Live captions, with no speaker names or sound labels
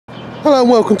Hello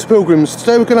and welcome to Pilgrims.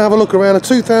 Today we're going to have a look around a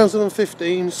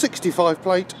 2015 65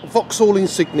 plate Vauxhall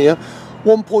Insignia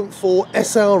 1.4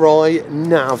 SRI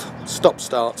nav stop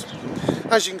start.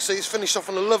 As you can see, it's finished off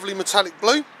on a lovely metallic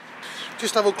blue.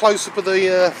 Just have a close up of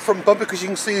the front bumper, because you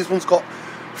can see this one's got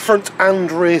front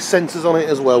and rear sensors on it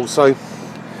as well. So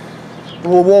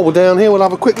while we're down here, we'll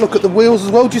have a quick look at the wheels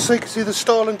as well, just so you can see the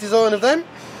style and design of them.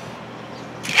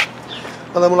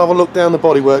 And then we'll have a look down the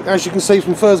bodywork. As you can see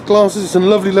from first glances, it's in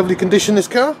lovely condition, this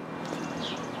car.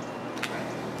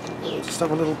 Just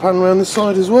have a little pan around this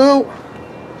side as well,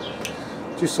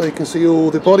 just so you can see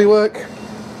all the bodywork.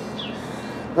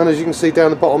 And as you can see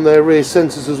down the bottom there, rear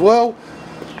sensors as well.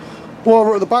 While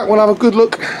we're at the back, we'll have a good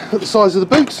look at the size of the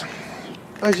boot.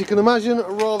 As you can imagine, a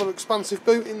rather expansive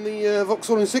boot in the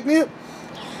Vauxhall Insignia.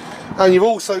 And you've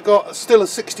also got still a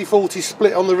 60-40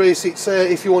 split on the rear seats there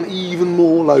if you want even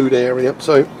more load area.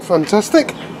 So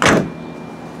fantastic.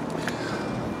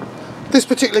 This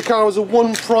particular car is a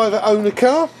one private owner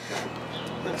car.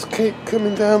 Let's keep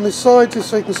coming down this side just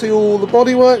so you can see all the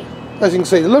bodywork. As you can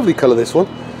see, the lovely colour, this one.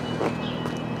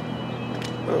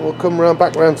 And we'll come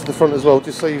back round to the front as well,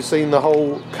 just so you've seen the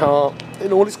whole car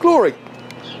in all its glory.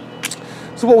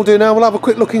 So what we'll do now, we'll have a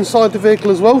quick look inside the vehicle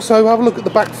as well. So have a look at the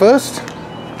back first.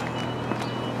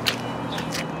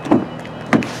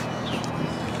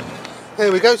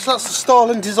 There we go, so that's the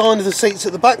style and design of the seats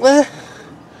at the back there.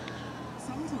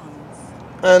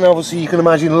 And obviously you can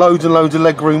imagine loads and loads of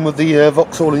leg room with the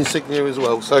Vauxhall Insignia as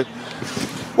well. So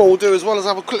what we'll do as well is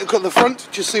have a quick look at the front,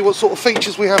 just see what sort of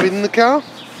features we have in the car.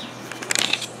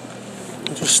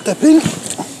 I'll just step in.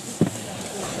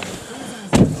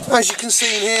 As you can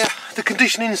see in here, the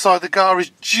condition inside the car is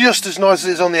just as nice as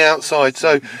it is on the outside.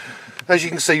 So as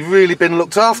you can see, really been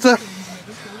looked after.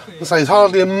 So there's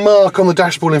hardly a mark on the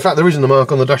dashboard. In fact, there isn't a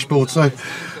mark on the dashboard. So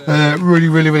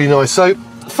really nice. So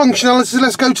functionality,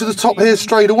 let's go to the top here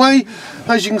straight away.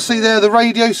 As you can see there, the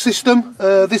radio system.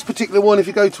 This particular one, if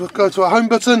you go to a home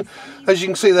button, as you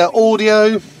can see there,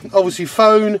 audio, obviously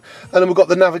phone, and then we've got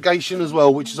the navigation as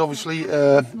well, which is obviously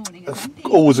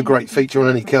always a great feature on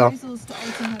any car.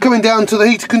 Coming down to the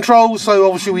heater controls, so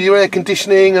obviously with your air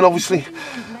conditioning, and obviously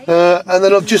and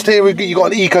then just here you've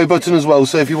got an eco button as well,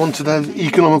 so if you wanted to have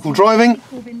economical driving.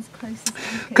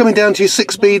 Coming down to your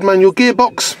 6-speed manual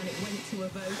gearbox.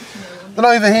 Then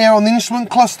over here on the instrument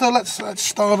cluster, let's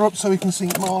start her up so we can see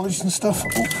mileage and stuff.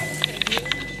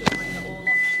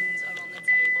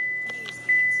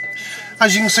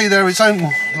 As you can see there, it's only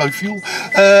low fuel,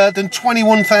 then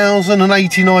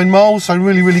 21,089 miles, so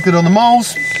really good on the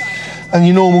miles. And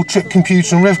your normal trip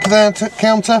computer and rev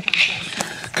counter.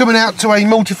 Coming out to a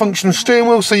multifunctional steering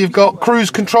wheel, so you've got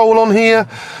cruise control on here,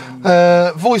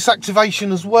 voice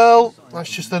activation as well. That's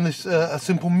just then this a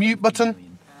simple mute button.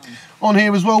 On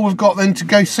here as well, we've got then to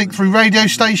go seek through radio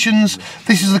stations.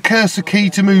 This is a cursor key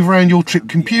to move around your trip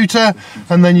computer,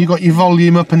 and then you've got your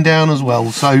volume up and down as well.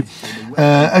 So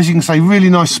as you can see, really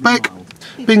nice spec.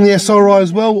 Being the SRI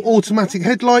as well, automatic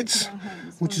headlights,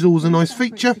 which is always a nice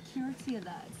feature.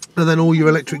 And then all your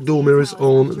electric door mirrors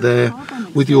on there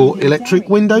with your electric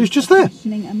windows just there. So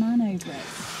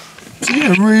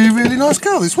yeah, really nice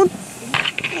car, this one.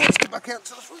 Let's get back out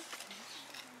to the front.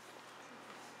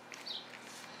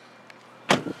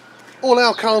 All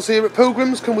our cars here at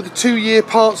Pilgrims come with a 2-year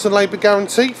parts and labour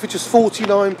guarantee for just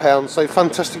 £49, so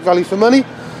fantastic value for money.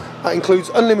 That includes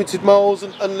unlimited miles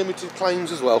and unlimited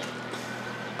claims as well.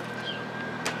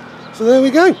 So there we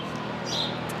go.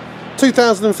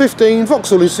 2015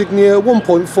 Vauxhall Insignia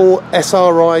 1.4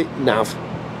 SRI nav.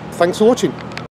 Thanks for watching.